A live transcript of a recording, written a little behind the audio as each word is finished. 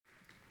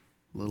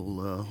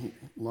Little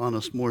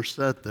Alanis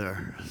Morissette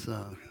there.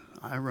 So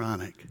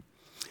ironic.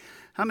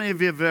 How many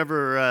of you have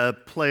ever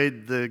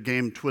played the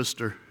game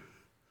Twister?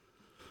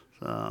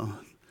 So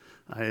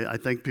I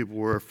think people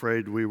were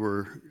afraid we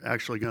were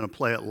actually going to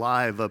play it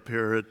live up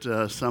here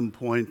at some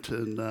point,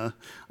 and I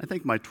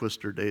think my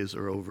Twister days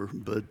are over.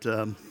 But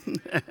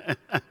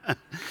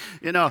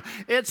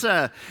it's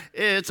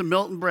a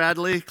Milton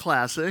Bradley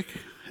classic.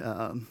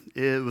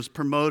 It was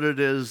promoted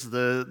as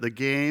the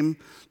game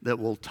that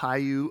will tie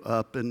you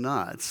up in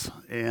knots.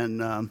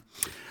 And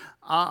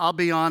I'll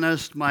be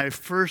honest, my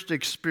first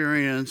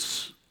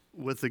experience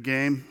with the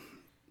game,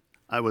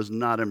 I was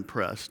not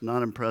impressed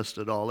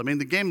at all. I mean,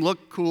 the game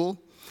looked cool,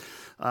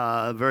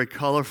 very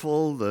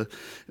colorful. The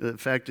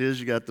fact is,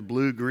 you got the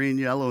blue, green,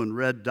 yellow, and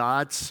red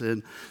dots.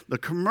 And the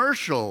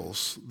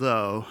commercials,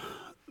 though,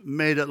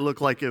 made it look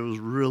like it was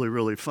really,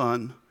 really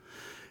fun.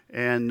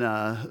 And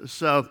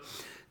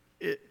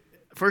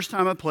first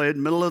time I played,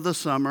 middle of the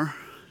summer.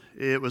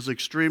 It was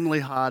extremely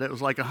hot. It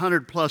was like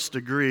 100 plus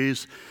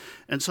degrees.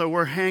 And so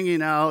we're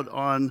hanging out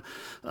on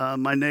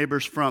my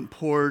neighbor's front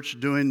porch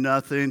doing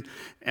nothing.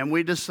 And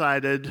we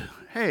decided,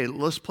 hey,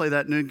 let's play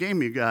that new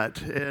game you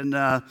got.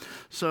 And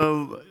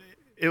so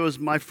it was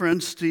my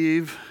friend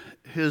Steve,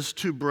 his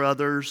two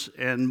brothers,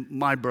 and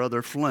my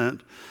brother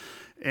Flint.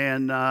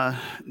 And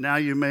now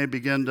you may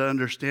begin to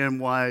understand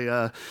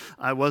why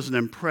I wasn't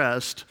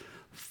impressed.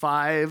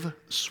 5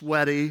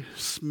 sweaty,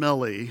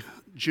 smelly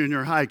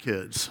junior high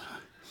kids.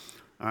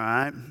 All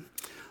right?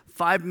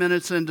 5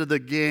 minutes into the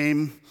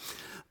game,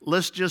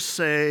 let's just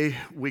say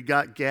we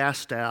got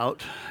gassed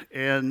out,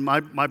 and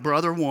my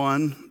brother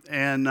won,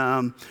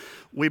 and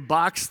we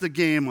boxed the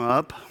game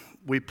up,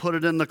 we put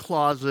it in the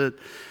closet,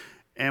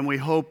 and we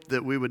hoped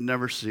that we would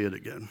never see it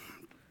again.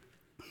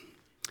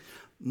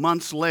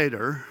 Months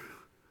later,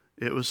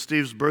 it was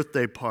Steve's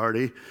birthday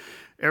party.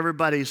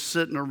 Everybody's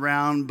sitting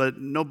around, but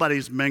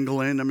nobody's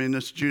mingling. I mean,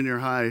 it's junior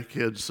high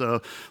kids.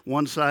 So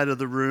one side of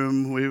the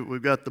room,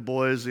 we've got the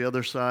boys. The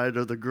other side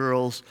are the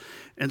girls.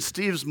 And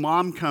Steve's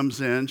mom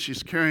comes in.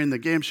 She's carrying the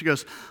game. She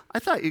goes, I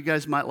thought you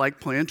guys might like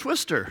playing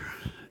Twister.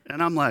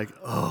 And I'm like,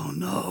 oh,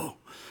 no.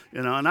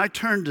 And I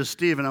turned to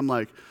Steve, and I'm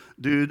like,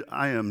 dude,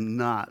 I am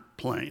not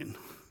playing.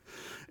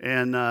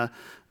 And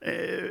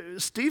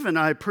Steve and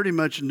I pretty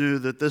much knew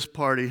that this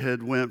party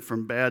had went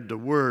from bad to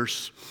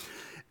worse.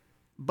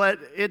 But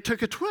it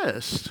took a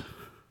twist.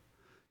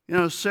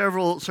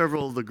 Several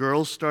of the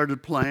girls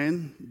started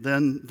playing,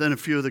 then a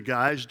few of the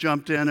guys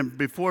jumped in, and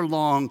before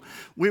long,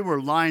 we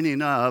were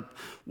lining up,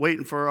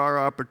 waiting for our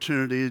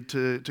opportunity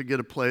to get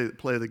to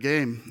play the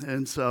game.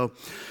 And so,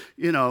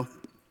 the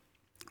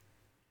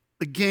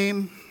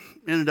game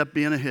ended up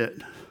being a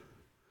hit.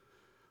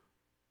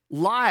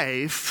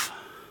 Life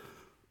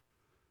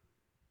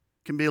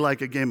can be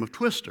like a game of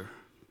Twister.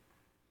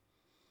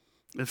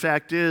 The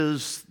fact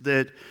is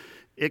that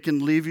it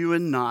can leave you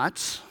in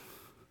knots.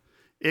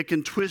 It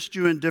can twist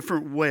you in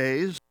different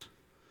ways.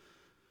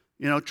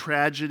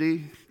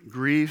 Tragedy,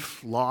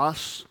 grief,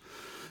 loss,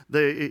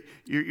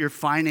 your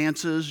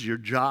finances, your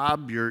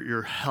job,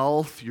 your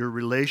health, your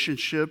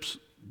relationships,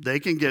 they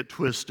can get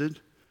twisted.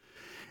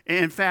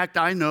 And in fact,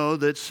 I know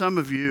that some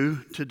of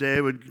you today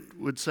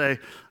would say,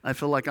 I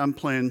feel like I'm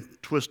playing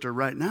Twister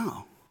right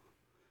now.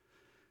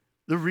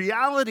 The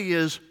reality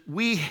is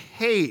we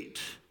hate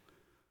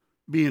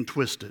being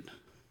twisted.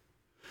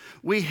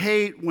 We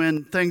hate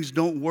when things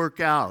don't work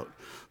out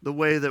the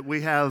way that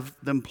we have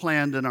them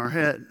planned in our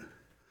head.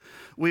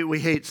 We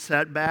hate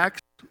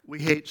setbacks. We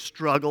hate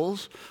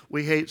struggles.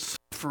 We hate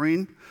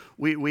suffering.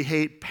 We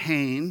hate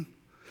pain.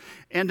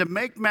 And to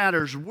make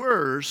matters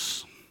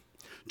worse,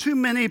 too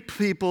many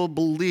people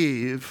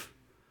believe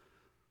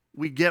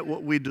we get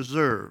what we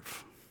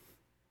deserve,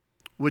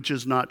 which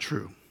is not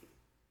true.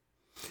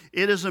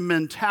 It is a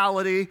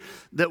mentality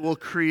that will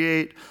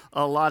create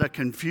a lot of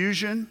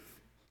confusion,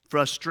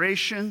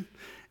 frustration,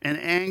 and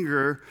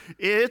anger.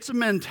 It's a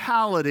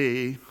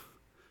mentality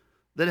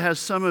that has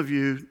some of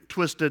you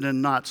twisted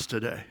in knots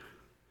today.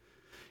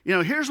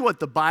 Here's what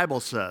the Bible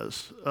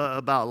says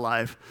about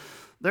life.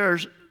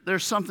 There's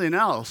something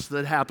else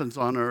that happens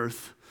on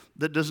earth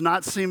that does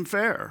not seem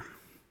fair.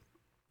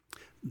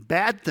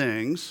 Bad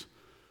things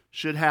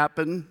should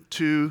happen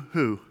to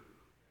who?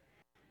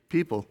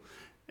 People.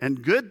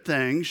 And good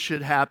things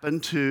should happen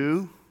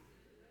to.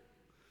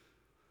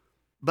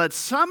 But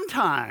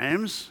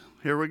sometimes,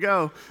 here we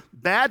go,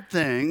 bad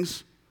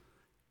things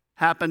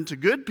happen to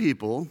good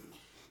people,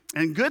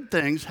 and good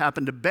things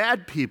happen to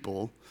bad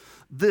people.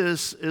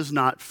 This is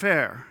not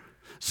fair.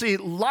 See,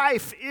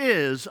 life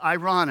is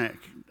ironic.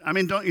 I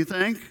mean, don't you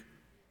think?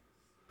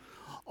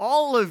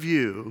 All of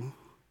you,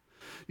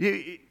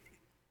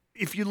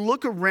 if you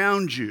look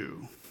around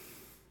you,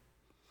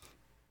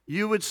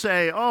 you would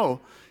say,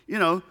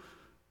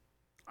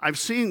 I've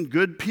seen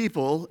good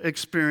people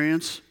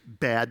experience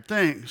bad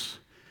things.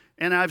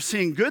 And I've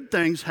seen good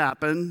things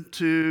happen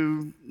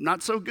to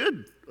not so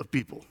good of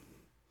people.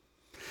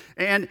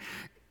 And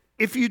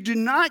if you do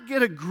not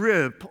get a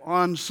grip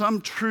on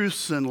some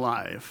truths in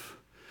life,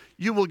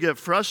 you will get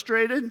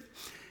frustrated,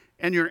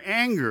 and your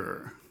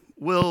anger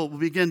will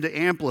begin to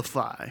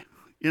amplify.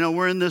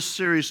 We're in this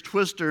series,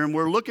 Twister, and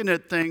we're looking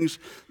at things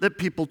that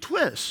people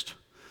twist.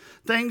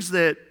 Things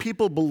that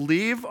people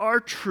believe are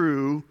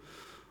true,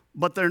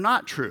 but they're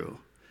not true.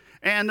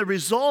 And the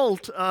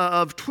result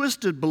of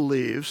twisted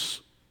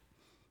beliefs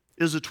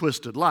is a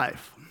twisted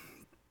life.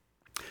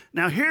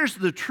 Now, here's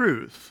the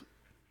truth.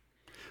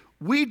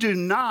 We do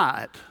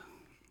not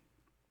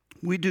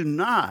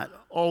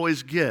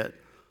always get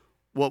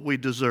what we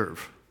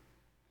deserve.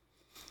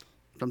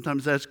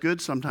 Sometimes that's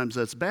good, sometimes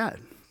that's bad.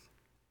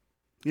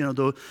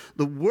 The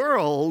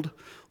world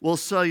will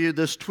sell you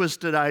this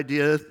twisted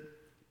idea,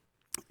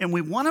 and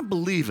we want to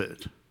believe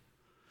it.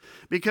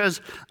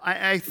 Because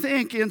I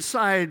think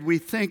inside we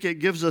think it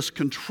gives us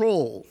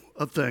control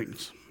of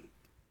things.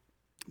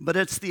 But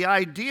it's the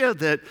idea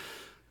that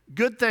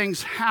good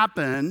things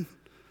happen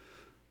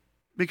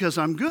because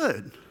I'm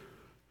good.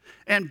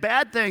 And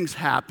bad things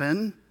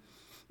happen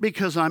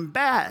because I'm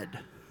bad.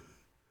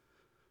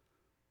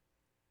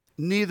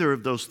 Neither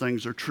of those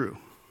things are true.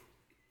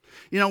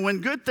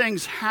 When good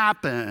things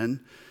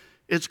happen,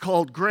 it's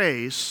called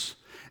grace.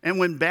 And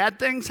when bad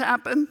things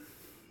happen,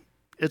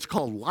 it's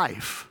called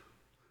life.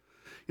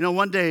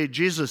 One day,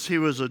 Jesus, he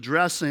was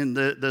addressing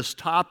this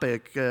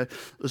topic. The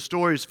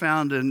story is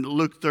found in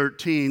Luke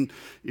 13.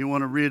 You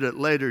want to read it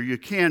later, you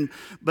can.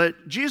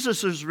 But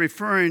Jesus is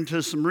referring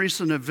to some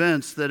recent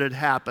events that had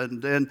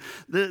happened. And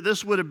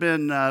this would have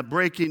been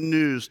breaking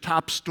news,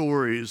 top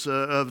stories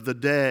of the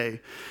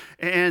day.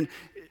 And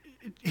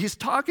he's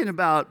talking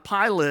about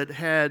Pilate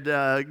had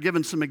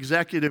given some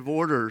executive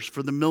orders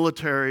for the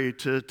military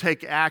to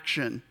take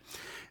action.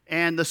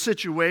 And the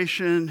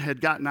situation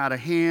had gotten out of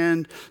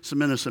hand.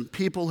 Some innocent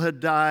people had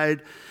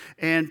died.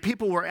 And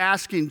people were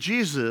asking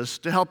Jesus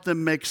to help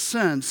them make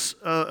sense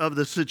of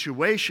the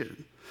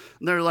situation.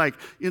 And they're like,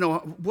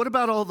 what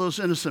about all those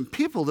innocent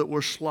people that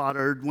were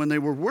slaughtered when they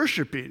were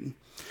worshiping?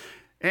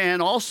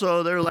 And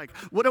also, they're like,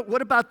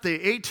 what about the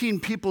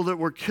 18 people that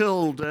were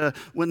killed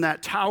when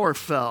that tower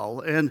fell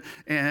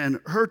and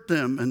hurt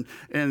them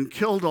and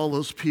killed all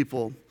those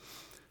people?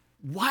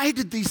 Why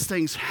did these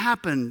things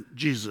happen,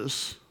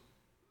 Jesus?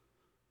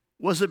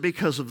 Was it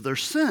because of their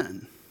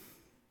sin?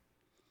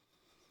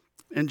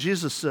 And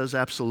Jesus says,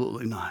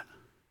 absolutely not.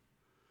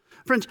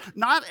 Friends,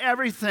 not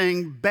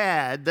everything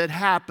bad that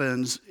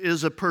happens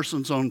is a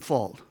person's own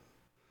fault.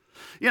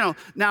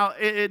 Now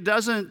it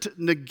doesn't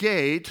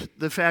negate,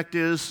 the fact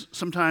is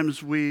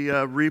sometimes we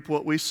reap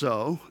what we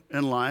sow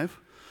in life.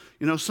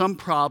 Some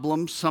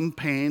problems, some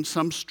pain,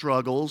 some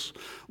struggles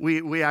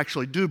we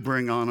actually do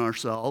bring on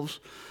ourselves.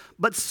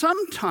 But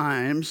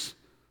sometimes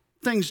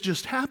things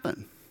just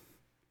happen.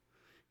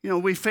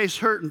 We face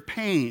hurt and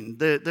pain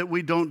that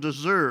we don't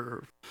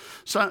deserve.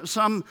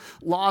 Some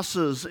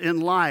losses in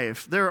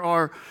life,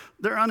 they're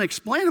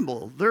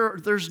unexplainable.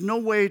 There's no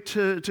way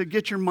to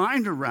get your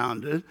mind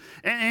around it.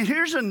 And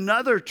here's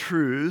another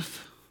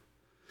truth.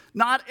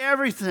 Not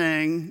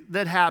everything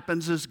that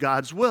happens is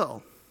God's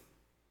will.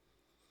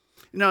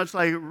 It's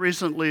like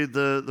recently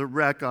the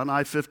wreck on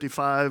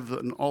I-55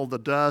 and all the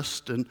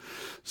dust and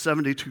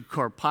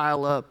 72-car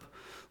pileup.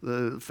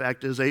 The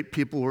fact is 8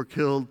 people were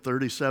killed,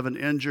 37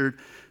 injured.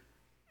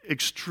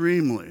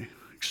 Extremely,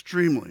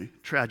 extremely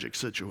tragic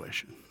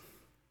situation.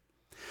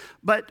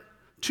 But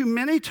too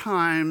many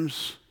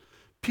times,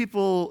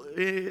 people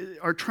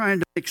are trying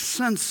to make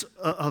sense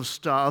of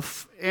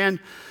stuff, and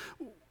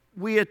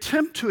we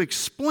attempt to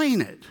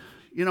explain it.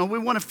 We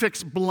want to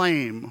fix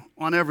blame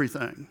on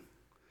everything.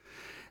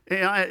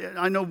 And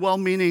I know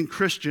well-meaning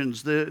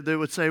Christians that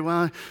would say,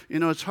 well,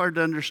 it's hard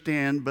to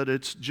understand, but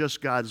it's just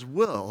God's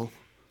will.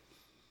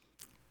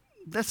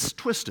 That's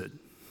twisted.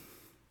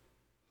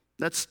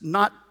 That's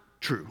not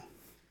true.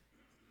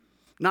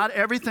 Not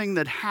everything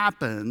that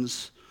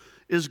happens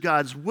is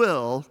God's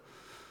will.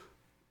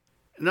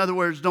 In other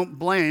words, don't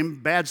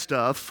blame bad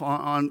stuff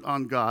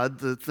on God,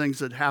 the things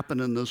that happen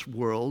in this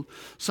world.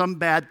 Some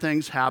bad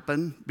things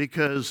happen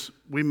because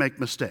we make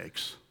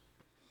mistakes.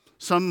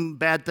 Some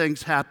bad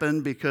things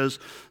happen because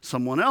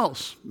someone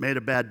else made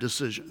a bad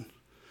decision.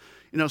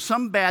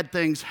 Some bad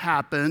things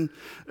happen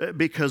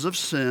because of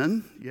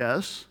sin,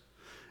 yes.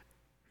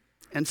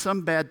 And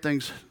some bad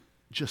things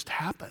just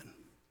happen.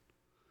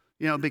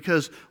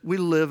 Because we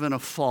live in a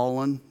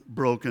fallen,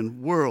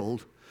 broken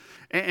world.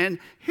 And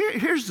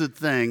here's the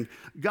thing.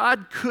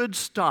 God could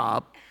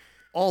stop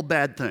all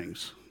bad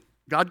things.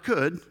 God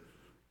could.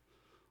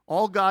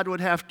 All God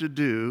would have to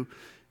do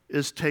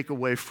is take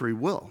away free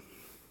will.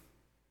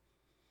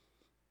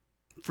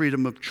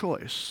 Freedom of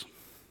choice.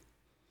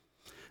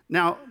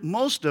 Now,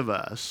 most of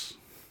us,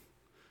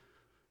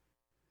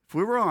 if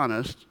we were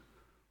honest,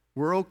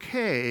 we're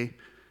okay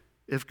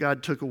if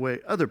God took away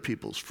other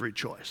people's free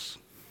choice.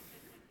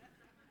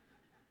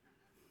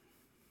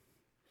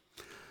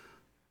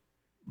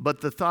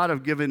 But the thought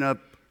of giving up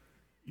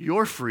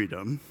your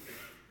freedom,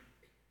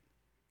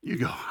 you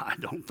go, I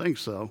don't think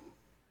so.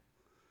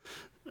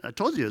 I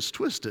told you it's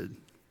twisted.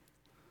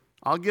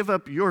 I'll give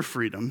up your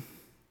freedom.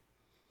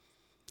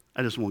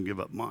 I just won't give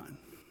up mine.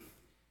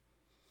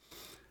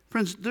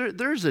 Friends,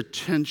 there's a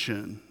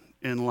tension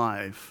in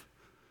life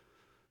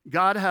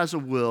God has a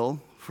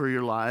will for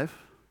your life.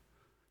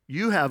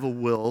 You have a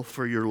will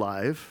for your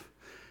life.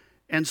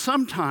 And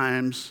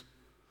sometimes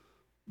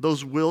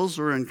those wills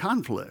are in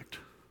conflict.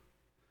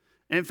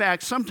 In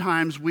fact,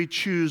 sometimes we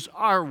choose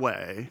our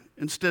way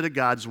instead of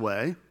God's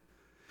way.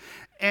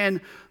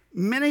 And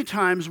many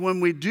times when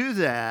we do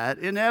that,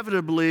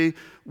 inevitably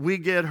we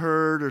get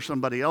hurt or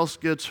somebody else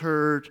gets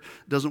hurt,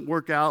 doesn't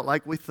work out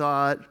like we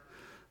thought.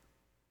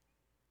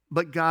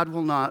 But God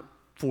will not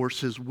force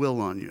his will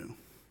on you.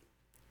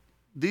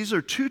 These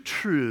are two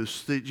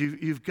truths that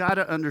you've got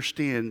to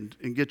understand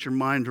and get your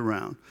mind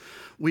around.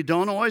 We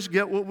don't always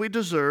get what we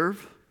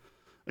deserve.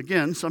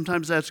 Again,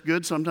 sometimes that's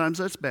good, sometimes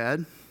that's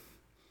bad.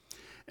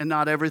 And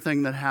not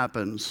everything that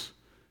happens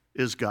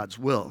is God's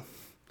will.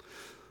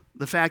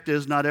 The fact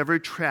is, not every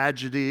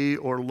tragedy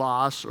or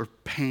loss or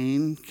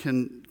pain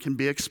can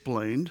be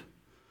explained.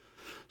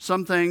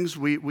 Some things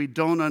we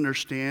don't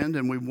understand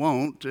and we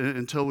won't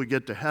until we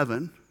get to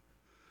heaven.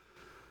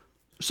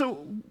 So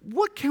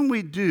what can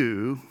we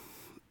do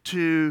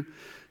to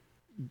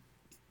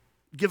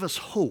give us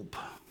hope?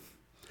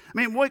 I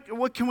mean,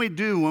 what can we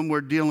do when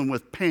we're dealing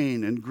with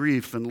pain and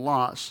grief and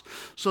loss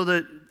so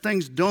that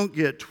things don't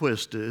get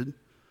twisted?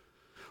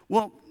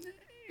 Well,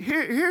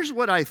 here's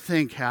what I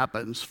think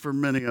happens for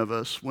many of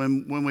us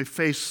when we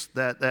face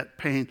that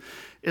pain,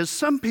 is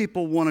some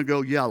people want to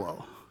go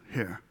yellow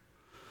here,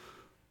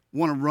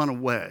 want to run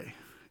away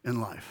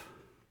in life.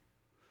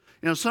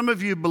 You know, some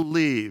of you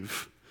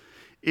believe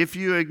if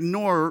you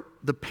ignore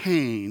the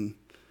pain,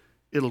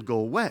 it'll go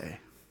away.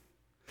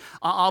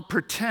 I'll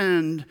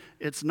pretend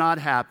it's not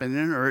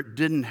happening or it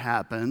didn't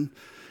happen.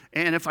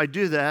 And if I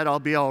do that, I'll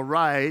be all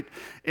right.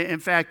 In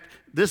fact,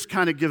 this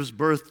kind of gives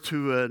birth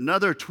to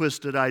another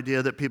twisted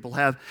idea that people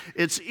have.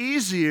 It's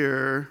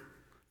easier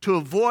to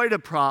avoid a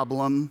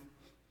problem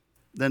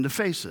than to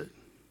face it.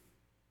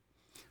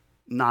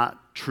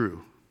 Not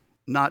true.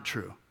 Not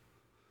true.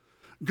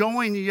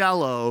 Going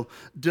yellow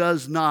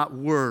does not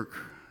work.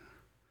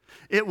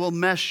 It will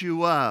mess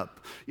you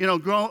up. You know,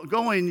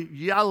 going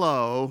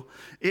yellow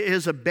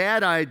is a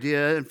bad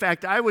idea. In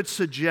fact, I would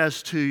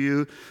suggest to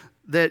you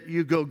that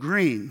you go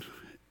green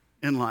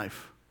in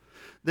life.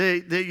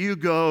 That you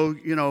go,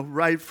 you know,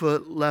 right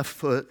foot, left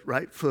foot,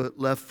 right foot,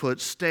 left foot,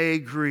 stay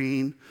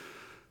green,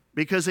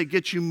 because it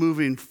gets you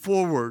moving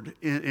forward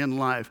in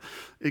life.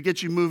 It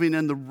gets you moving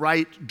in the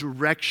right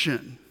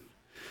direction.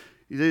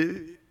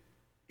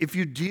 If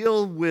you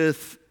deal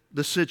with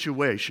the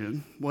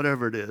situation,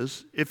 whatever it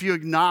is, if you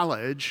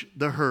acknowledge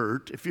the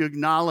hurt, if you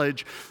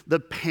acknowledge the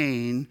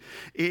pain,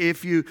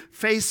 if you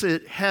face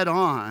it head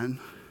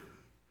on,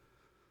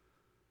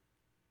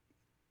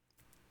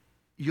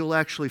 you'll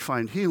actually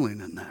find healing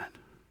in that.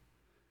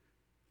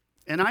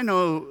 And I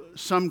know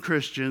some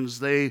Christians,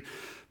 they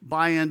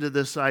buy into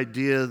this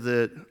idea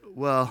that,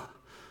 well,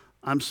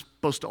 I'm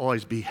supposed to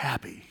always be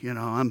happy, you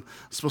know, I'm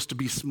supposed to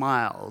be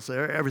smiles,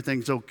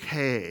 everything's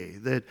okay,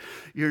 that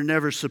you're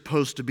never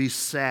supposed to be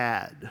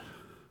sad,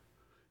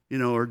 you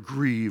know, or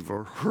grieve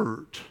or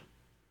hurt.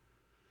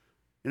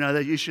 You know,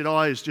 that you should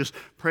always just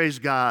praise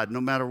God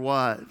no matter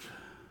what.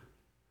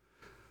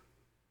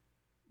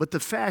 But the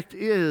fact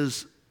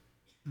is,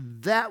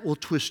 that will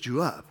twist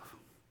you up.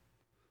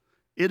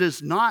 It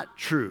is not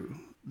true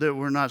that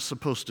we're not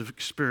supposed to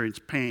experience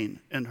pain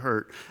and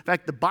hurt. In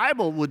fact, the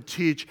Bible would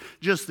teach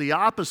just the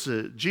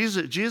opposite.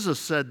 Jesus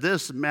said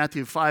this in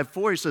Matthew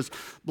 5:4. He says,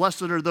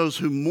 "Blessed are those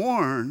who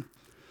mourn,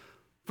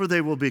 for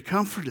they will be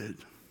comforted."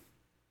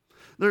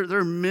 There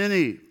are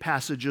many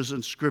passages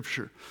in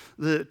Scripture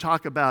that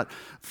talk about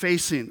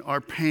facing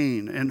our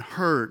pain and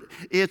hurt.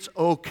 It's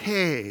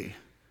okay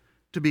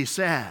to be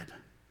sad.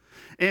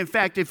 In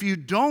fact, if you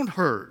don't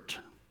hurt,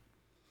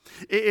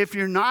 if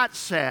you're not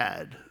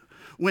sad,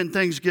 when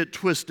things get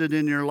twisted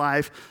in your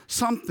life,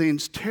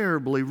 something's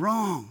terribly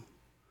wrong.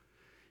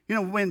 You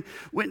know,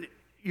 when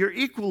your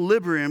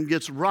equilibrium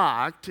gets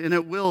rocked, and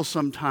it will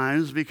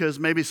sometimes because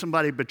maybe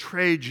somebody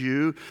betrayed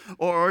you,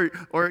 or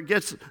it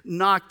gets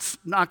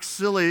knocked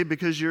silly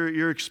because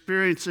you're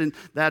experiencing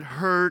that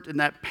hurt and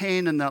that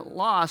pain and that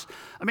loss.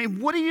 I mean,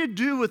 what do you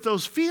do with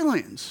those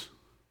feelings?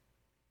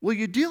 Well,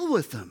 you deal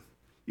with them.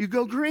 You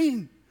go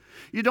green.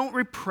 You don't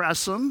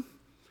repress them.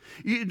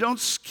 You don't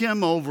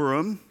skim over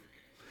them.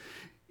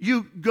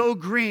 You go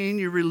green,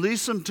 you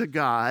release them to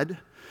God,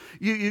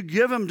 you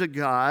give them to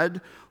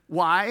God.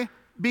 Why?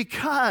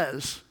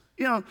 Because,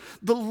 you know,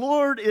 the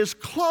Lord is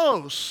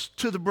close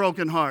to the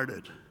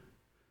brokenhearted,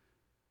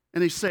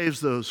 and he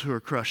saves those who are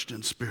crushed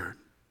in spirit.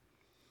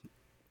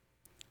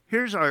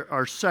 Here's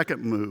our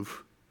second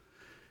move,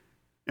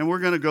 and we're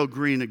going to go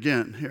green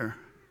again here.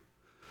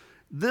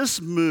 This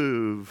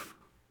move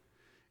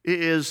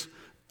is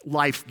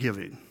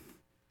life-giving,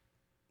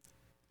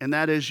 and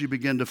that is you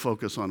begin to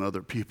focus on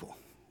other people.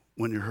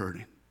 When you're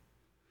hurting,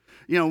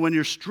 you know, when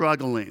you're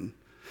struggling,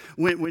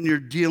 when you're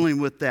dealing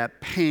with that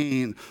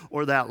pain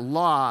or that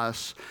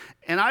loss.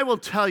 And I will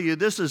tell you,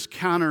 this is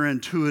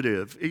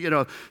counterintuitive. You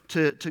know,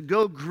 to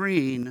go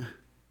green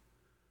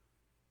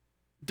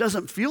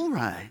doesn't feel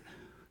right.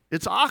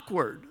 It's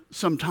awkward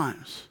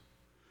sometimes.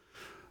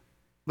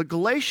 But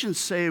Galatians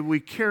say we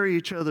carry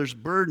each other's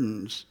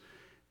burdens,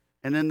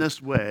 and in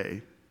this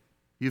way,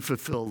 you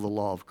fulfill the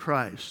law of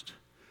Christ.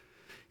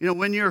 You know,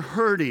 when you're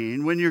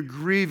hurting, when you're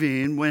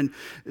grieving, when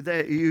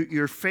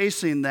you're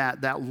facing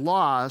that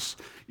loss,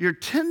 your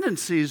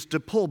tendency is to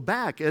pull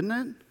back, isn't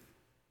it?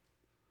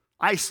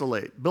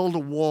 Isolate, build a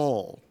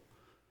wall.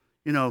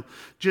 You know,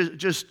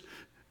 just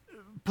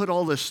put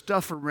all this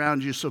stuff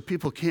around you so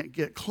people can't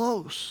get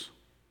close.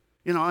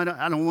 You know,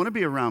 I don't want to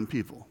be around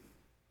people.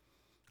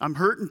 I'm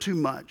hurting too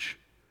much.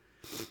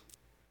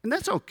 And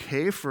that's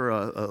okay for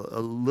a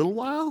little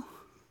while,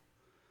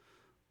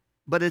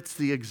 but it's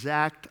the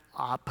exact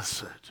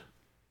opposite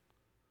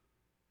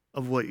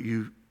of what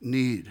you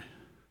need.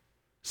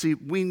 See,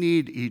 we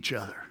need each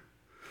other.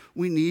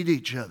 We need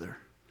each other.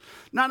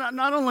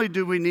 Not only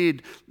do we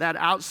need that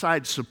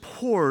outside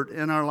support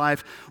in our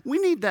life, we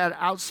need that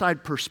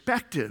outside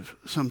perspective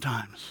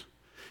sometimes.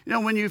 You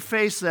know, when you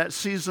face that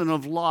season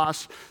of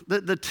loss,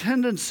 the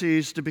tendency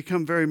is to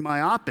become very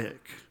myopic.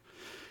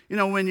 You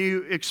know, when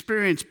you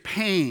experience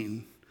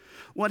pain,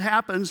 what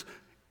happens?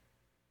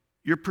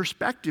 Your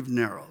perspective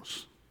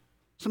narrows.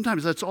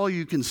 Sometimes that's all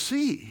you can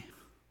see.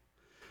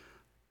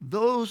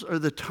 Those are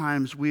the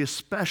times we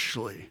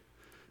especially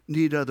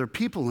need other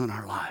people in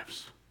our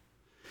lives.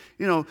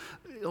 You know,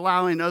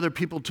 allowing other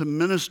people to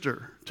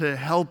minister, to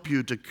help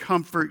you, to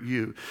comfort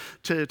you,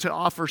 to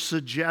offer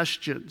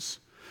suggestions.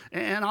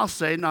 And I'll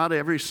say not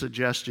every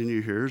suggestion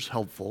you hear is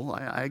helpful.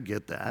 I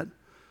get that.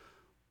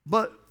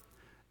 But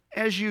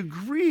as you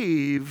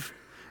grieve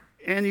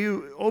and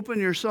you open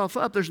yourself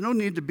up, there's no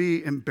need to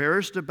be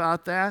embarrassed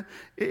about that.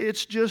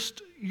 It's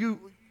just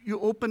you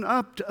open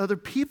up to other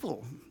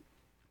people.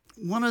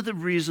 One of the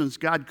reasons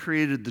God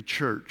created the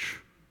church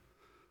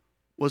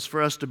was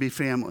for us to be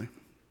family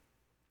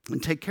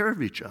and take care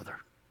of each other.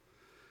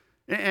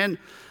 And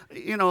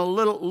you know, a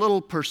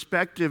little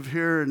perspective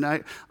here,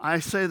 and I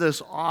say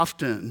this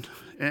often,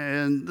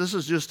 and this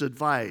is just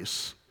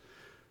advice.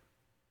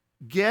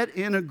 Get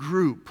in a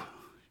group.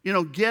 You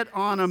know, get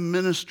on a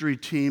ministry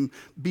team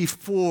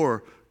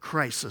before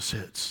crisis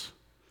hits.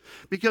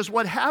 Because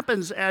what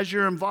happens as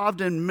you're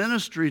involved in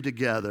ministry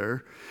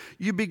together,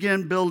 you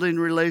begin building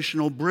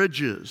relational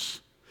bridges.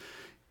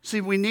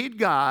 See, we need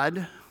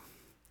God,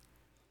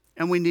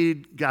 and we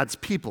need God's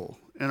people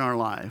in our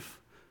life.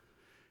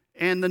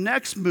 And the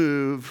next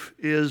move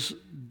is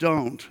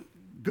don't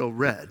go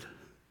red.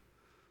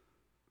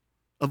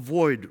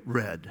 Avoid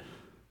red.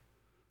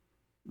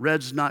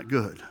 Red's not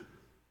good.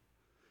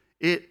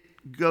 It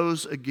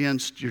goes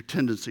against your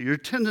tendency. Your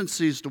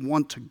tendency is to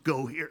want to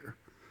go here.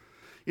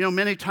 You know,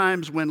 many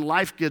times when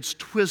life gets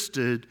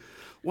twisted,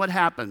 what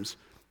happens?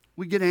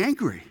 We get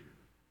angry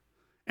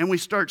and we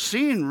start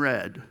seeing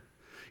red.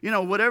 You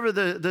know, whatever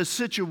the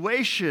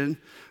situation,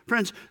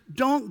 friends,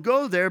 don't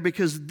go there,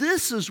 because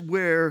this is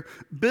where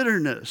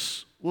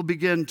bitterness will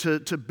begin to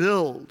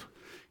build.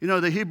 You know,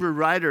 the Hebrew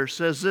writer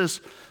says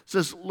this,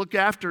 look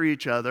after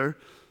each other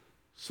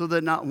so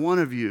that not one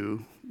of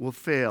you will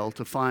fail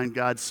to find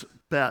God's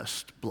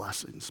best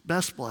blessings.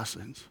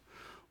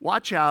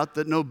 Watch out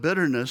that no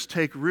bitterness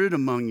take root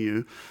among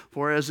you,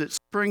 for as it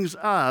springs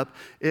up,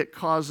 it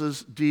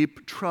causes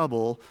deep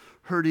trouble,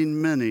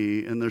 hurting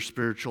many in their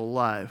spiritual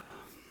life.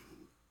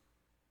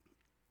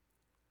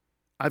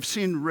 I've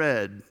seen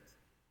red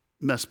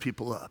mess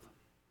people up.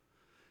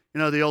 You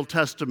know, the Old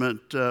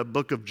Testament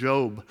book of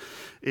Job,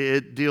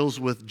 it deals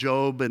with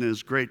Job and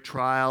his great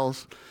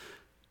trials.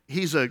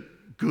 He's a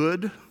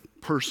good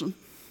person.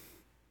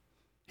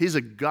 He's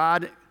a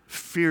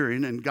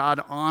God-fearing and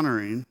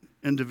God-honoring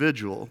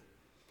individual.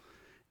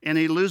 And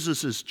he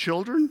loses his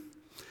children,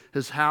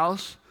 his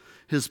house,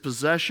 his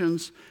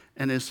possessions,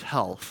 and his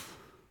health.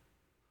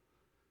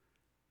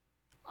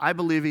 I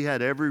believe he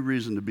had every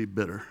reason to be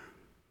bitter,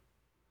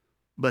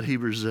 but he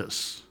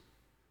resists.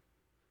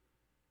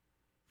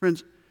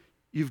 Friends,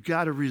 you've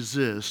got to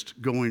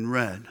resist going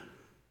red.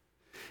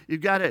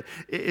 You've got to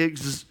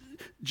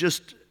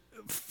just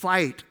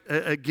fight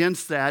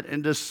against that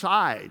and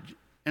decide.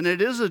 And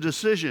it is a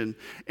decision.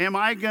 Am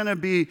I going to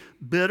be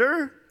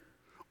bitter,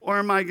 or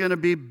am I going to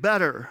be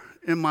better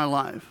in my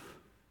life?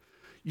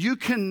 You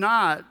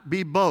cannot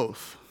be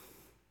both.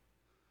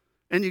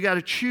 And you got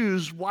to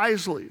choose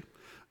wisely.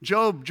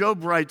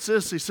 Job writes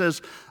this. He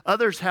says,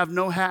 others have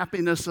no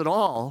happiness at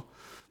all.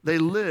 They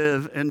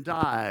live and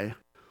die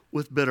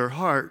with bitter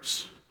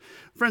hearts.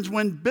 Friends,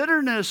 when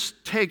bitterness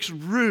takes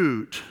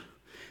root,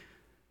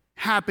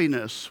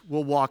 happiness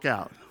will walk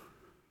out.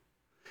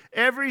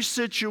 Every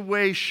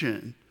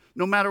situation,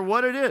 no matter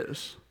what it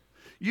is,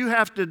 you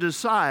have to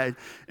decide,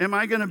 am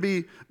I going to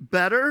be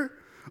better,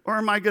 or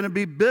am I going to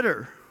be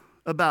bitter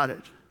about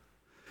it?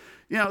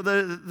 You know,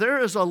 there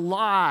is a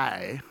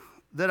lie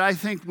that I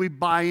think we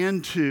buy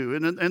into,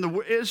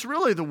 and it's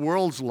really the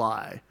world's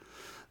lie,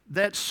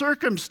 that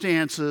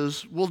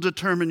circumstances will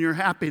determine your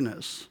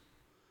happiness.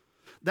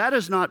 That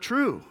is not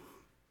true.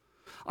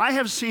 I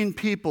have seen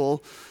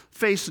people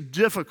face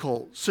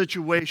difficult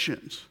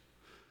situations,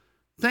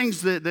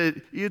 things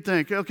that you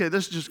think, okay,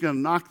 this is just going to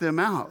knock them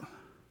out.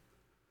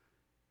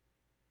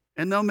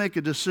 And they'll make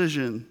a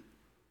decision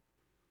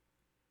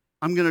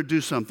I'm going to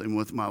do something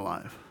with my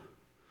life.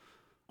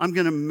 I'm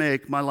going to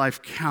make my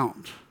life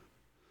count.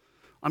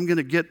 I'm going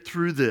to get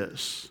through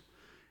this.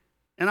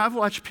 And I've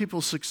watched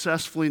people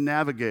successfully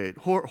navigate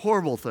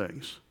horrible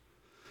things.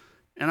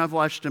 And I've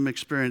watched them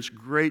experience a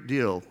great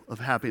deal of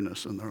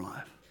happiness in their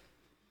life.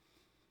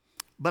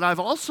 But I've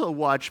also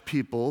watched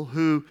people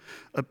who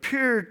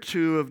appear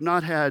to have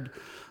not had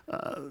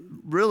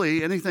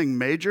really anything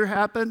major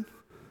happen,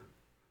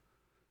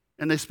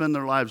 and they spend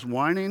their lives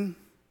whining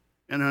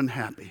and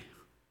unhappy.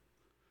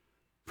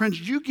 Friends,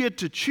 you get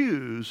to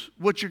choose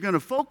what you're going to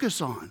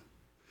focus on.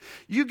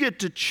 You get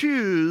to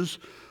choose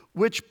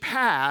which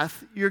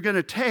path you're going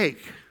to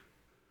take.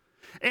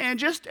 And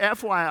just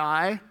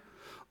FYI,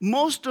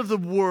 most of the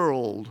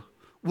world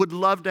would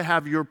love to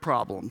have your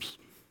problems.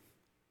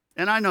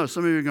 And I know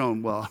some of you are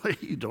going, well,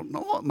 you don't know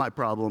what my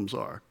problems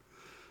are.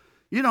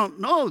 You don't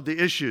know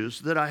the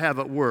issues that I have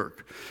at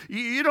work.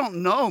 You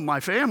don't know my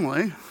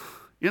family.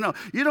 You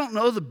don't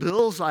know the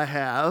bills I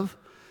have.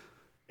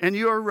 And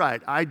you're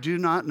right, I do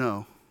not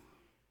know.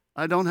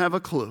 I don't have a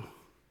clue.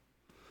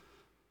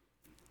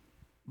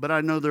 But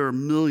I know there are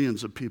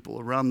millions of people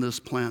around this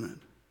planet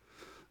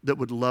that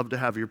would love to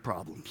have your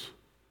problems,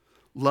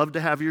 love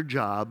to have your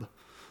job,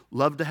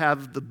 love to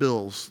have the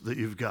bills that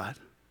you've got.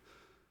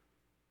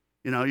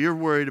 You're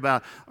worried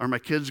about, are my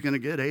kids going to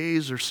get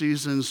A's or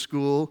C's in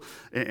school?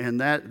 And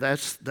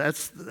that's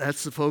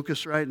the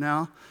focus right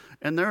now.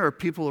 And there are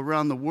people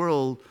around the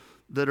world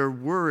that are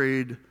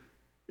worried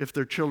if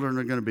their children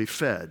are going to be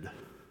fed,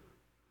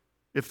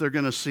 if they're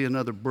going to see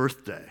another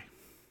birthday.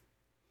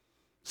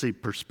 See,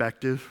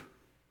 perspective.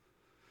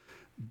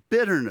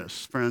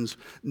 Bitterness, friends,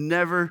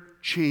 never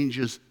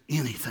changes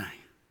anything.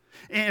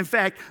 In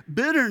fact,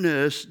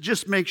 bitterness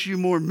just makes you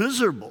more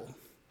miserable.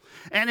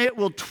 And it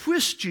will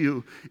twist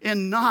you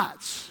in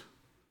knots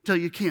till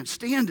you can't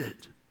stand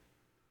it.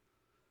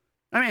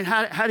 I mean,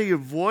 how do you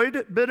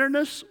avoid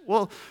bitterness?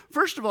 Well,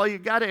 first of all,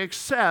 you've got to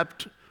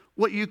accept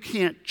what you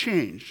can't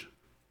change,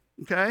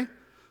 okay?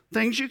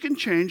 Things you can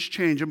change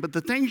them, but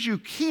the things you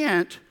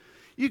can't,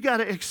 you got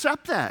to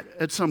accept that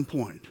at some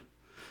point.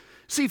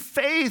 See,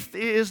 faith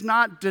is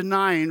not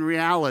denying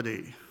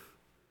reality.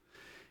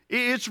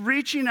 It's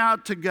reaching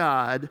out to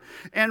God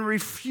and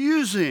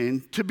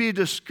refusing to be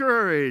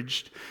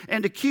discouraged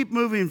and to keep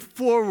moving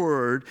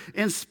forward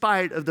in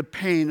spite of the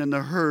pain and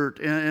the hurt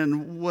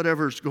and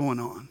whatever's going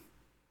on.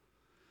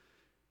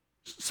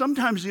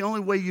 Sometimes the only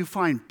way you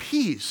find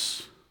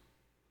peace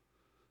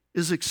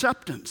is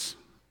acceptance.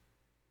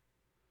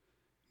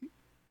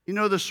 You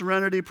know the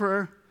serenity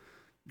prayer?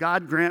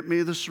 God grant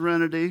me the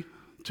serenity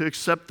to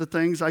accept the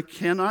things I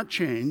cannot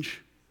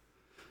change,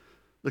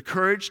 the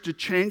courage to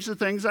change the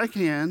things I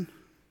can,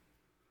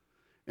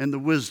 and the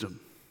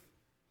wisdom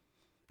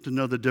to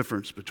know the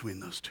difference between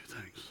those two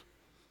things.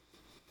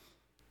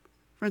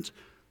 Friends,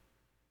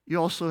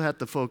 you also have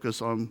to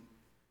focus on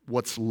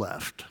what's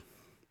left,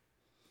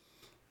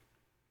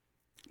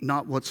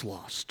 not what's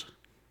lost.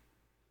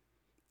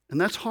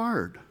 And that's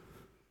hard.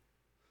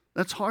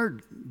 That's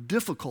hard,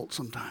 difficult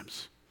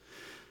sometimes.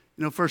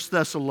 1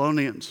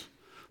 Thessalonians,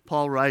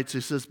 Paul writes,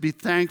 he says, be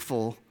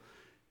thankful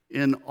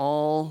in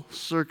all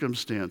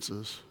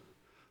circumstances,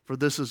 for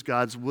this is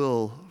God's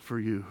will for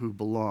you who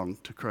belong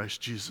to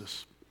Christ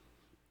Jesus.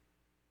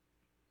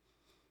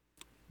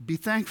 Be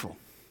thankful.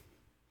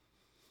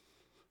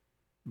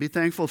 Be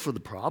thankful for the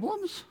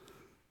problems?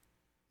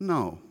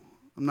 No,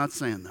 I'm not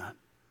saying that.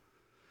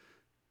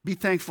 Be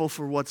thankful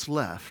for what's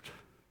left.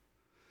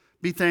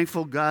 Be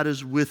thankful God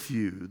is with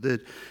you,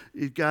 that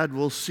God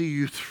will see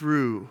you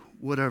through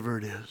whatever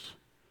it is.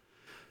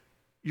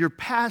 Your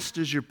past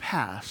is your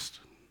past.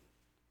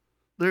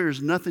 There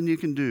is nothing you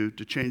can do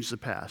to change the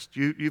past.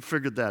 You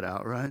figured that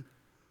out, right?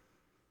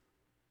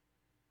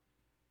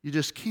 You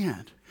just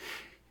can't.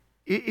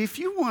 If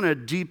you want a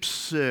deep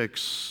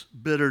six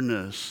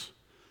bitterness,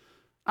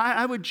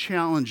 I would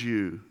challenge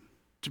you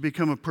to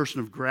become a person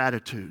of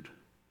gratitude,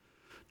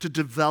 to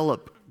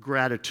develop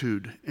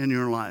gratitude in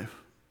your life.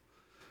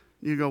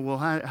 You go, well,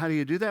 how do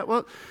you do that?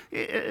 Well,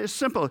 it's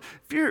simple.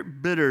 If you're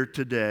bitter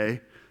today,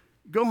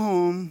 go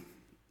home,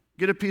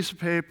 get a piece of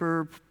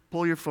paper,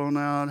 pull your phone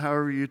out,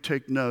 however you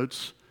take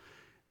notes,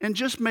 and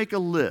just make a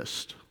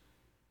list.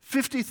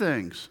 50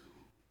 things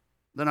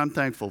that I'm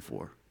thankful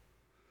for.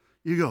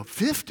 You go,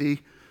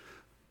 50?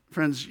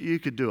 Friends, you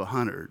could do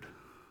 100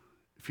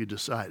 if you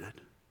decided.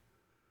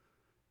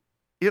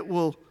 It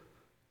will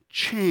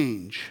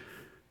change.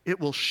 It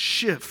will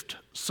shift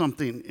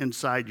something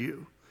inside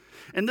you.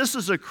 And this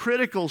is a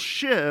critical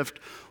shift.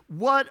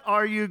 What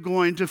are you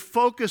going to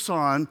focus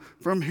on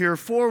from here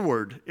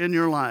forward in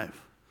your life?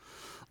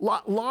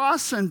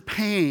 Loss and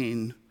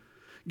pain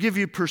give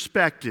you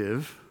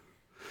perspective.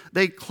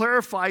 They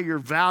clarify your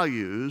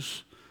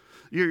values,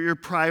 your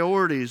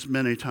priorities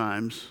many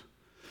times.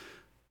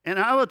 And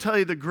I will tell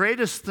you, the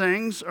greatest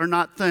things are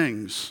not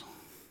things.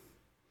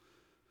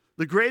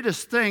 The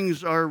greatest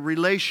things are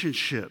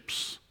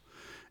relationships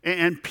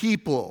and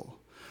people.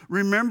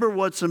 Remember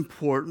what's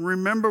important.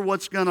 Remember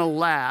what's going to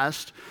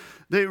last.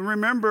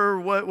 Remember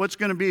what's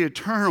going to be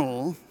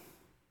eternal.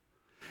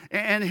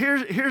 And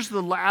here's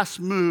the last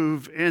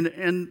move,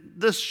 and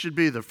this should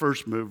be the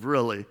first move,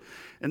 really.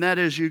 And that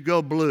is you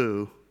go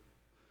blue,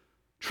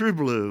 true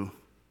blue,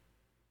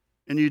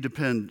 and you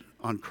depend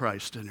on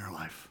Christ in your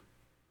life.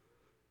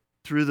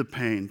 Through the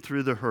pain,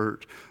 through the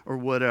hurt, or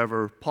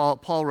whatever.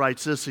 Paul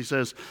writes this, he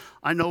says,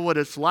 I know what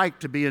it's like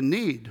to be in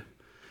need,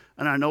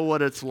 and I know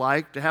what it's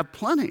like to have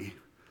plenty.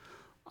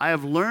 I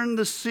have learned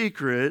the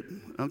secret.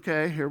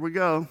 Okay, here we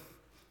go.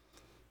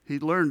 He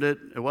learned it.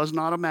 It wasn't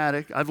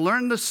automatic. I've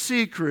learned the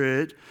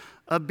secret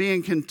of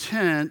being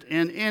content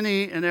in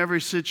any and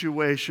every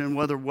situation,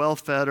 whether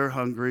well-fed or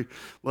hungry,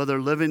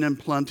 whether living in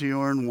plenty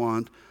or in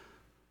want.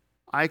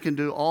 I can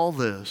do all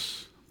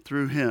this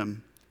through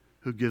him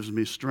who gives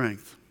me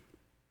strength.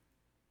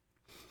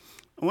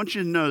 I want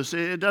you to notice,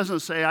 it doesn't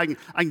say I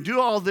can do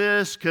all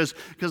this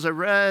because I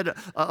read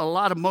a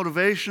lot of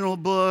motivational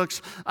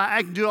books.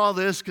 I can do all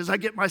this because I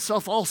get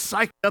myself all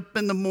psyched up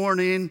in the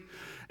morning.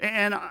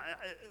 And,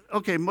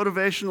 okay,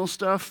 motivational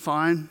stuff,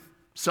 fine.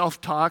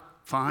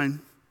 Self-talk, fine.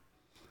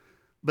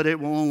 But it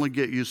will only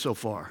get you so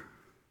far.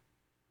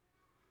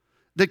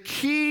 The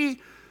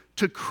key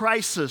to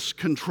crisis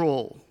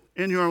control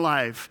in your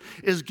life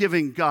is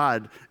giving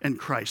God and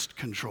Christ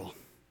control.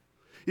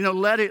 You know,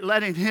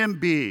 letting him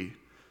be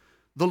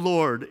the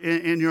Lord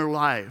in your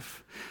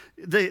life.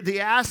 The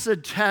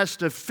acid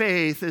test of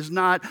faith is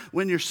not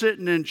when you're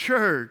sitting in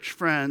church,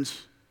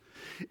 friends.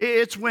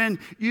 It's when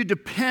you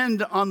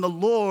depend on the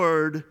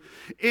Lord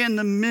in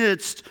the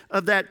midst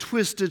of that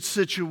twisted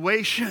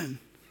situation.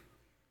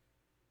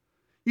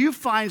 You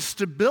find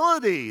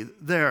stability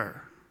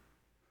there.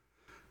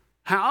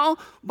 How?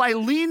 By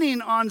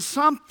leaning on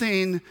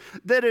something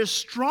that is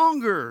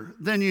stronger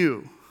than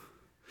you.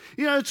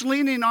 You know, it's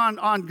leaning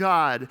on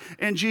God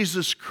and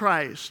Jesus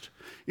Christ.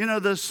 You know,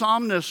 the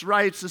psalmist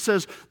writes, it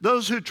says,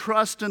 those who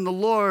trust in the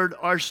Lord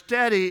are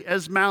steady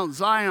as Mount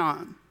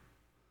Zion.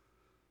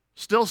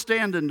 Still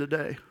standing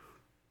today.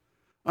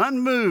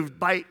 Unmoved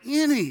by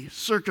any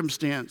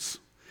circumstance.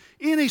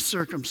 Any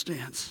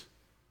circumstance.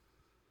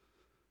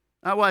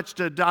 I watched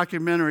a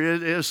documentary,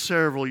 it is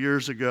several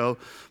years ago,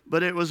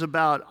 but it was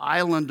about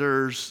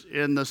islanders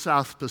in the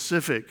South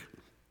Pacific.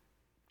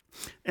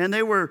 And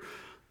they were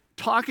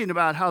talking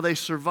about how they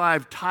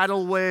survived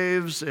tidal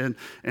waves and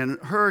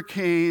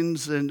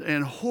hurricanes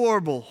and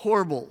horrible,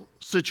 horrible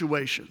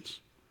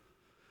situations.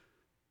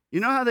 You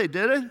know how they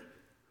did it?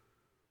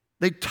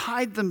 They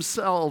tied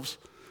themselves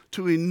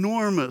to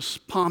enormous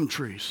palm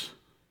trees.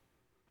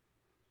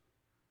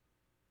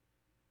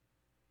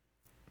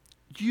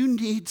 You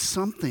need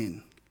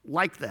something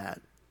like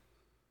that.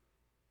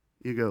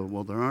 You go,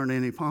 well, there aren't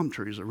any palm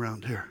trees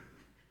around here.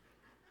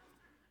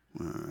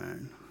 All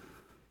right.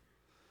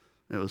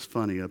 It was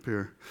funny up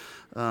here.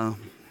 But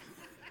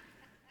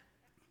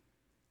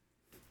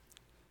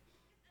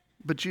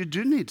you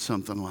do need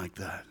something like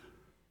that.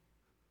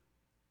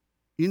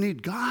 You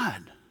need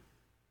God.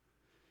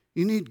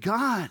 You need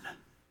God.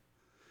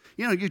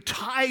 You know, you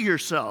tie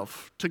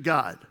yourself to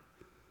God.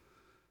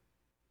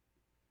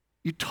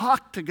 You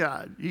talk to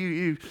God.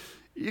 You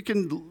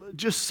can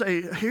just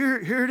say,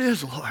 here it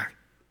is, Lord.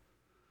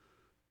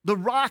 The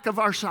rock of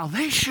our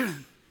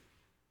salvation.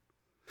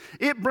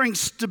 It brings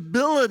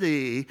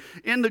stability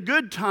in the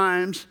good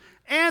times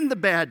and the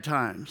bad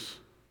times.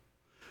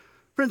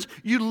 Friends,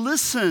 you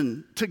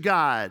listen to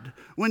God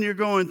when you're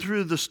going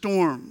through the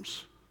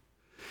storms.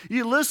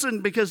 You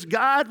listen because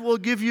God will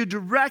give you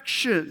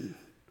direction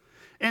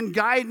and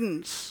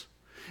guidance.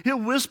 He'll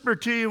whisper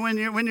to you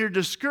when you're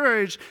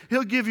discouraged.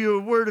 He'll give you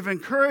a word of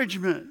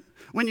encouragement.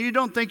 When you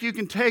don't think you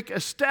can take a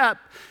step,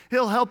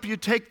 he'll help you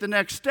take the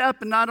next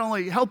step. And not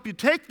only help you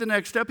take the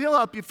next step, he'll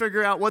help you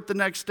figure out what the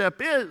next step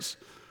is.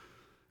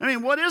 I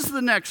mean, what is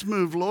the next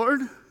move,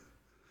 Lord?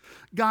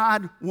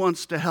 God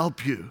wants to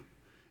help you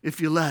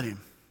if you let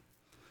him.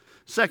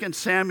 2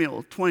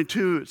 Samuel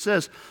 22, it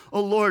says,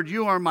 "O Lord,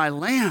 you are my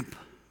lamp.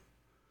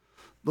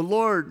 The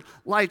Lord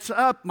lights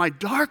up my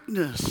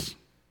darkness.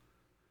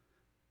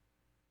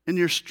 In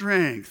your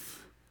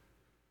strength,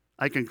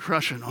 I can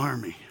crush an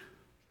army.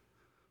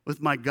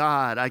 With my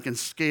God, I can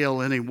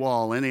scale any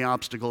wall, any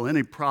obstacle,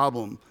 any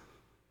problem.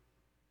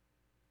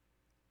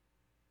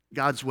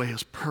 God's way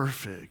is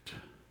perfect.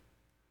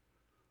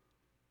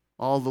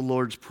 All the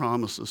Lord's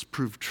promises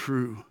prove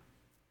true.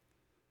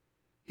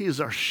 He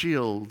is our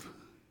shield."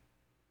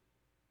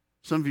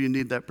 Some of you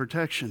need that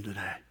protection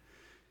today.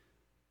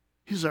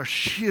 He's our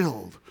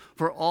shield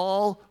for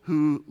all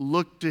who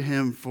look to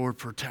him for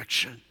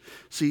protection.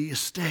 See, you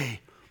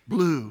stay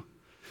blue.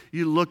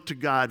 You look to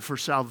God for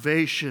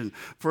salvation,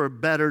 for a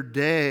better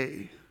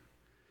day.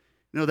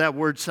 You know, that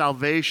word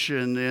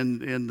salvation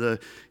in the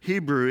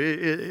Hebrew,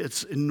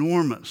 it's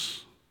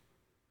enormous.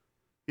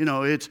 You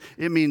know, it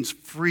means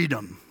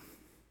freedom,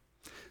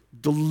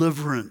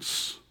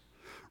 deliverance,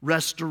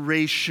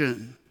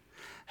 restoration,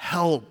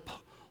 help,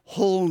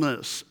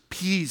 wholeness,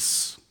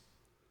 peace.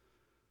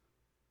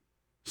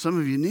 Some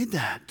of you need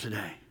that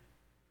today.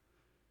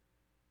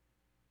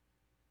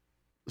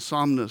 The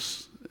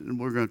psalmist, and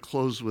we're going to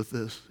close with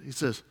this, he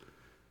says,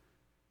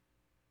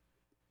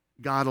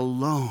 God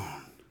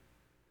alone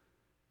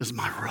is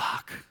my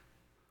rock,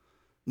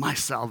 my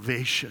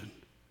salvation,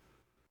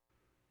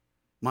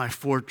 my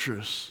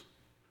fortress,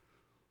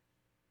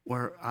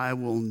 where I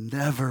will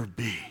never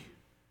be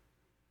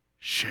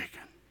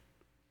shaken.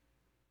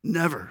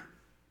 Never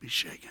be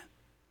shaken.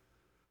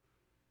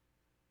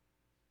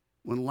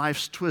 When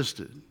life's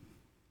twisted,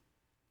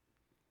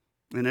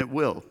 and it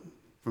will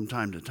from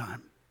time to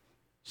time,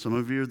 some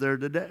of you are there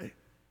today.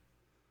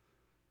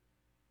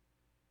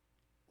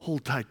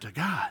 Hold tight to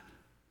God.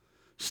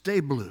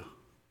 Stay blue.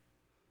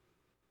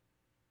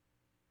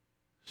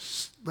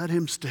 Let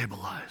him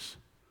stabilize.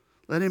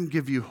 Let him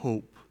give you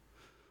hope.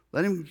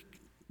 Let him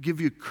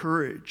give you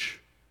courage.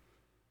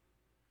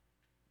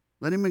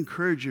 Let him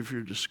encourage you if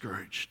you're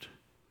discouraged.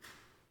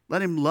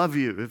 Let him love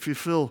you if you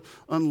feel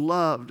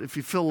unloved, if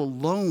you feel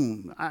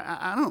alone.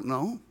 I don't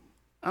know.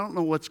 I don't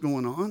know what's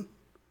going on.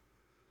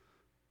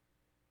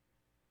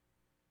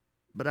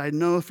 But I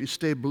know if you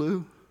stay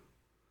blue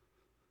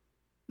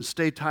and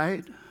stay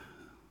tight,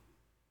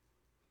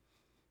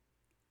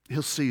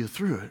 he'll see you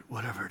through it,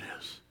 whatever it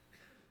is.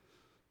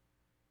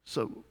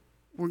 So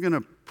we're going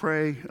to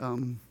pray.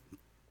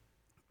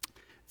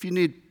 If you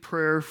need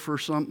prayer for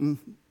something,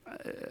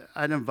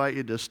 I'd invite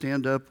you to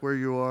stand up where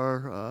you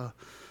are.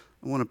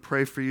 I want to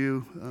pray for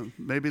you.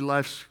 Maybe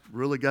life's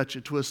really got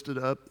you twisted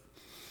up.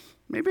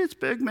 Maybe it's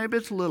big, maybe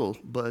it's little,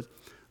 but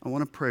I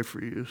want to pray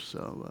for you.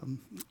 So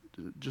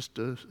just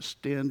to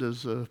stand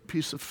as a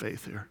piece of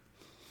faith here.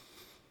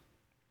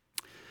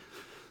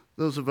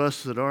 Those of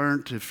us that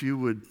aren't, if you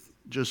would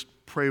just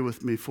pray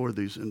with me for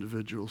these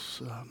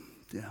individuals.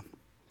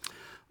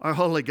 Our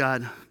holy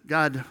God,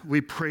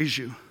 we praise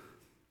you.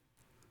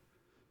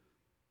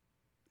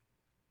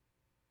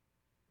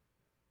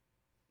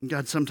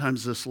 God,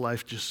 sometimes this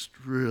life just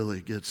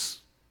really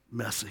gets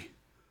messy.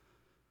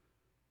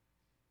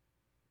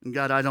 And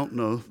God, I don't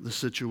know the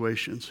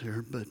situations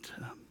here, but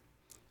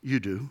you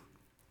do.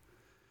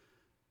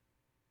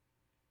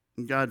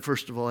 And God,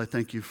 first of all, I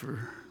thank you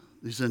for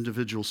these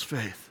individuals'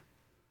 faith.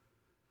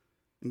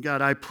 And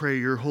God, I pray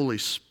your Holy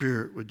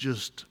Spirit would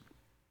just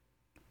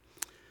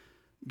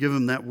give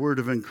them that word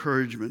of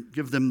encouragement,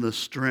 give them the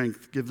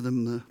strength, give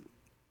them the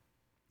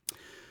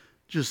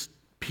just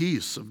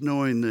peace of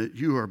knowing that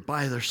you are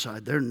by their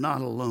side. They're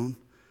not alone.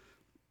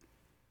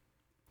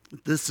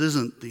 This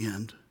isn't the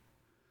end.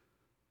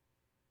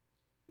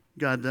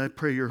 God, I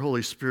pray your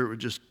Holy Spirit would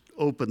just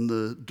open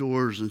the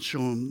doors and show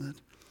them that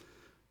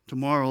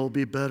tomorrow will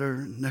be better,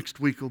 next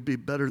week will be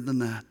better than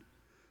that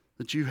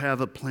you have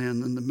a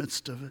plan in the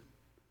midst of it.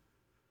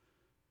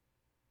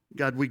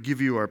 God, we give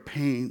you our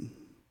pain,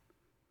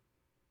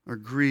 our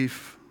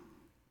grief.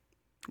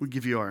 We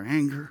give you our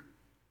anger,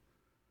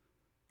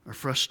 our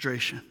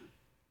frustration.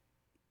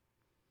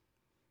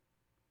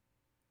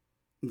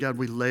 God,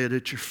 we lay it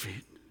at your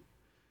feet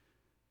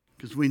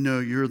because we know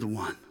you're the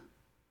one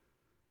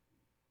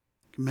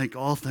who can make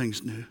all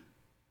things new,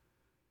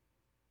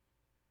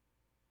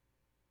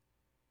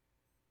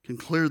 can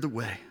clear the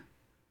way,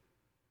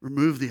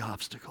 remove the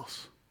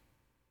obstacles.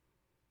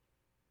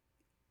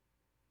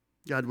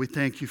 God, we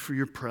thank you for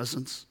your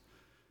presence,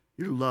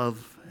 your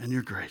love, and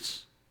your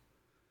grace.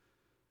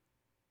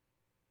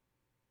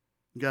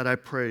 God, I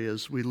pray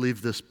as we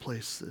leave this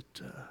place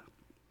that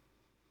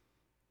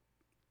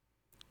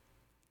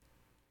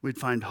we'd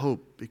find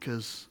hope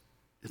because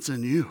it's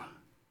in you.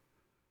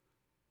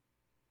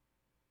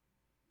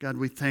 God,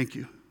 we thank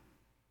you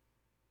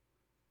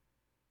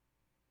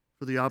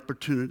for the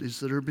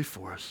opportunities that are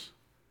before us.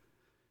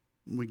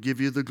 And we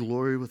give you the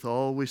glory with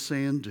all we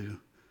say and do.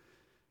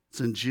 It's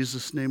in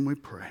Jesus' name we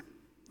pray.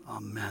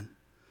 Amen.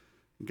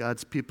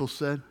 God's people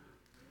said,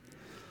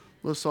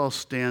 let's all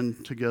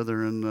stand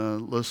together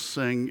and let's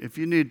sing. If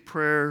you need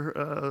prayer,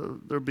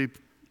 there'll be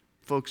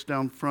folks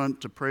down front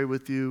to pray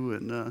with you,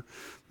 and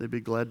they'd be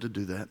glad to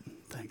do that.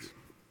 Thanks.